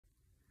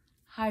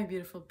Hi,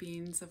 beautiful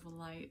beings of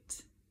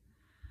light.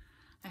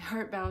 I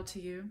heart bow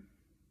to you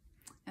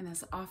and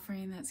this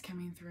offering that's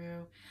coming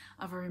through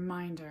of a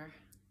reminder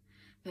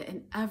that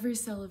in every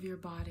cell of your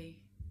body,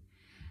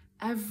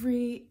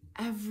 every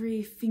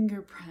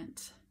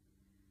fingerprint,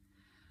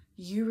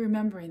 you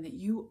remembering that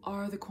you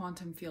are the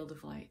quantum field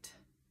of light.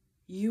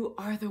 You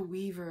are the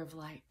weaver of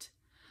light,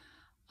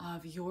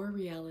 of your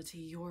reality,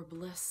 your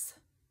bliss.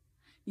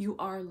 You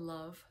are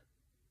love.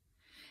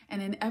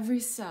 And in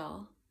every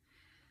cell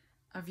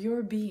of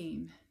your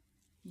being,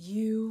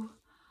 you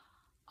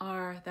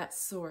are that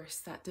source,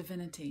 that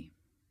divinity.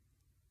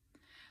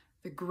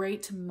 The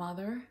great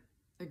mother,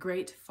 the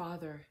great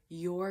father,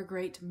 your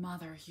great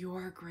mother,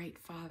 your great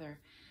father,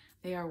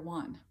 they are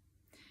one.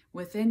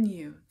 Within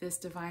you, this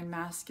divine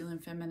masculine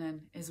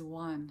feminine is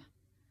one.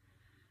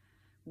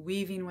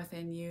 Weaving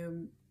within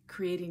you,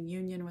 creating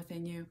union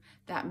within you.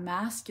 That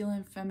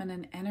masculine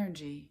feminine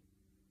energy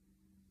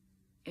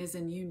is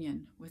in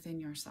union within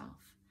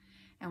yourself.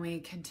 And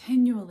we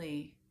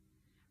continually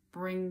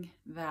bring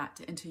that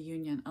into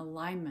union,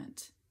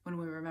 alignment, when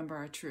we remember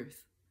our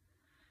truth,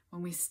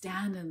 when we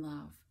stand in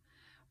love,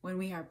 when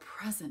we are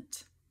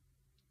present.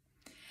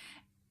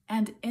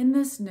 And in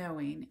this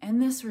knowing, in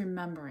this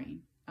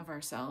remembering of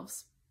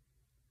ourselves,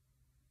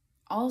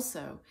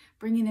 also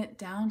bringing it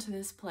down to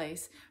this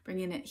place,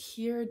 bringing it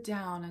here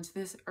down into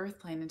this earth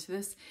plane, into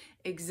this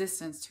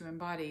existence to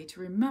embody, to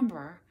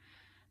remember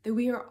that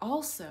we are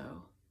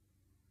also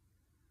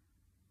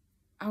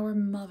our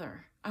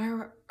mother,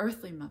 our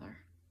earthly mother,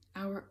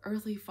 our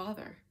earthly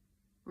father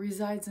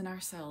resides in our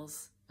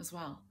cells as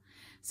well.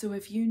 So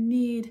if you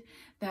need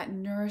that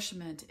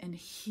nourishment and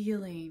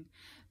healing,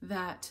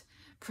 that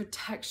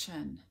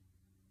protection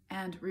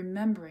and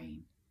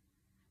remembering,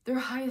 their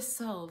highest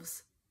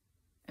selves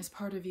is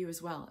part of you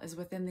as well, as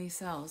within these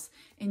cells,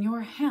 in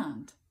your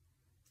hand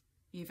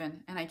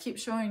even. And I keep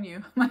showing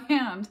you my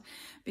hand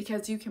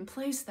because you can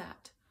place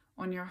that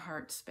on your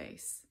heart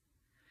space.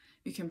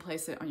 You can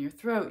place it on your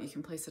throat, you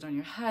can place it on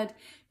your head,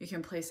 you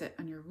can place it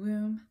on your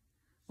womb.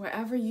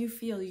 Wherever you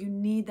feel you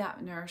need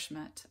that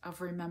nourishment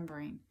of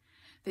remembering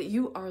that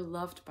you are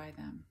loved by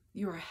them,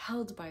 you are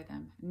held by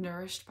them,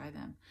 nourished by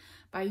them,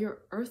 by your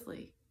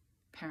earthly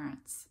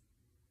parents.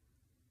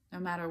 No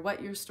matter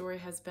what your story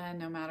has been,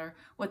 no matter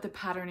what the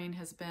patterning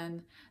has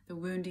been, the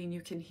wounding,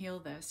 you can heal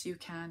this. You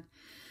can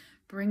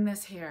bring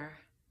this here,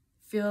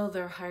 feel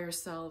their higher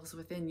selves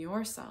within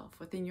yourself,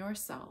 within your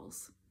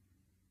cells,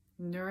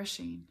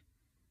 nourishing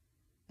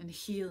and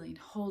healing,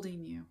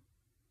 holding you,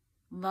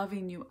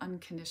 loving you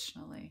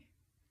unconditionally,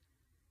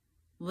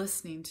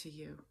 listening to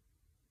you,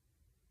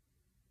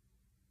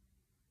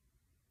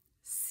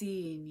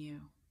 seeing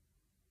you,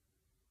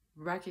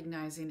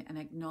 recognizing and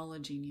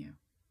acknowledging you.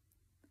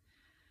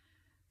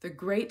 The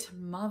great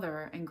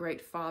mother and great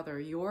father,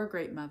 your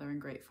great mother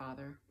and great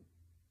father,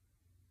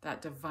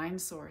 that divine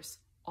source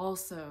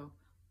also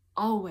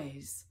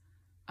always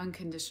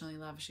unconditionally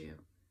loves you,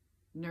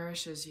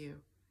 nourishes you,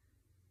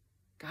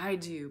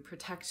 guides you,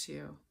 protects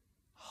you,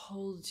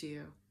 holds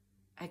you,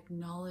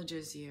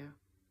 acknowledges you,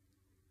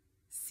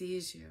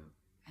 sees you,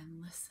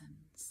 and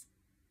listens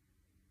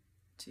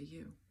to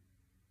you.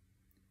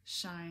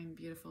 Shine,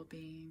 beautiful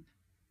being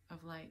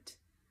of light,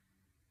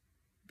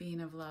 being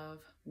of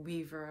love,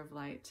 weaver of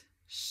light,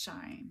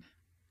 shine.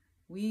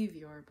 Weave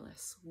your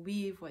bliss,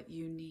 weave what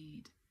you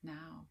need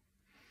now.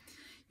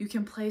 You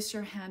can place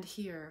your hand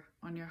here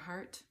on your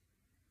heart,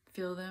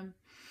 feel them,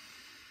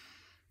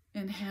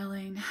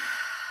 inhaling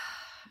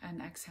and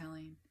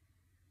exhaling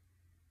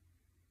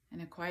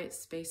in a quiet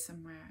space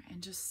somewhere,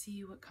 and just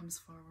see what comes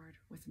forward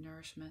with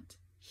nourishment,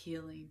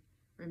 healing,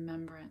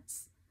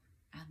 remembrance,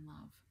 and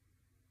love.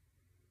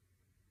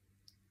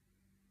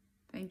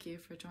 Thank you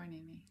for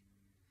joining me.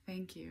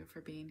 Thank you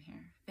for being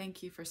here.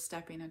 Thank you for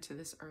stepping into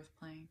this earth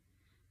plane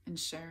and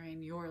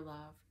sharing your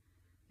love,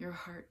 your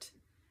heart,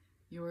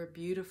 your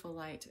beautiful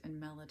light and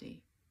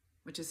melody,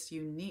 which is a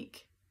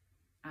unique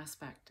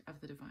aspect of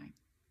the divine.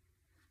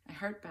 I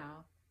heart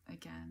bow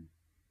again.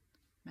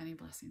 Many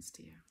blessings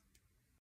to you.